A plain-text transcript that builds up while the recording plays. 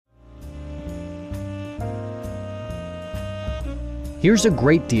Here's a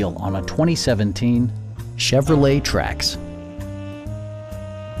great deal on a 2017 Chevrolet Trax.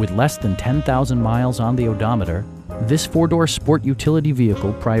 With less than 10,000 miles on the odometer, this four-door sport utility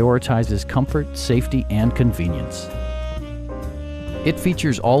vehicle prioritizes comfort, safety, and convenience. It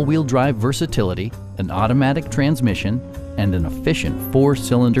features all-wheel drive versatility, an automatic transmission, and an efficient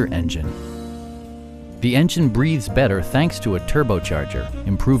four-cylinder engine. The engine breathes better thanks to a turbocharger,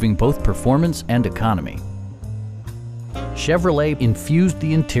 improving both performance and economy. Chevrolet infused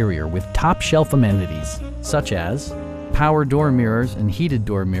the interior with top-shelf amenities such as power door mirrors and heated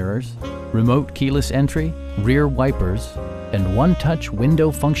door mirrors, remote keyless entry, rear wipers, and one-touch window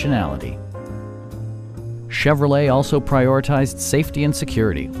functionality. Chevrolet also prioritized safety and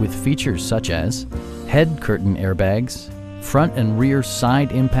security with features such as head curtain airbags, front and rear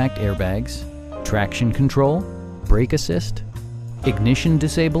side impact airbags, traction control, brake assist, ignition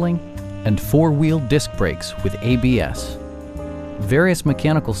disabling, and four-wheel disc brakes with ABS. Various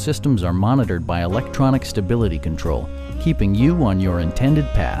mechanical systems are monitored by electronic stability control, keeping you on your intended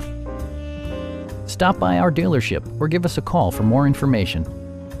path. Stop by our dealership or give us a call for more information.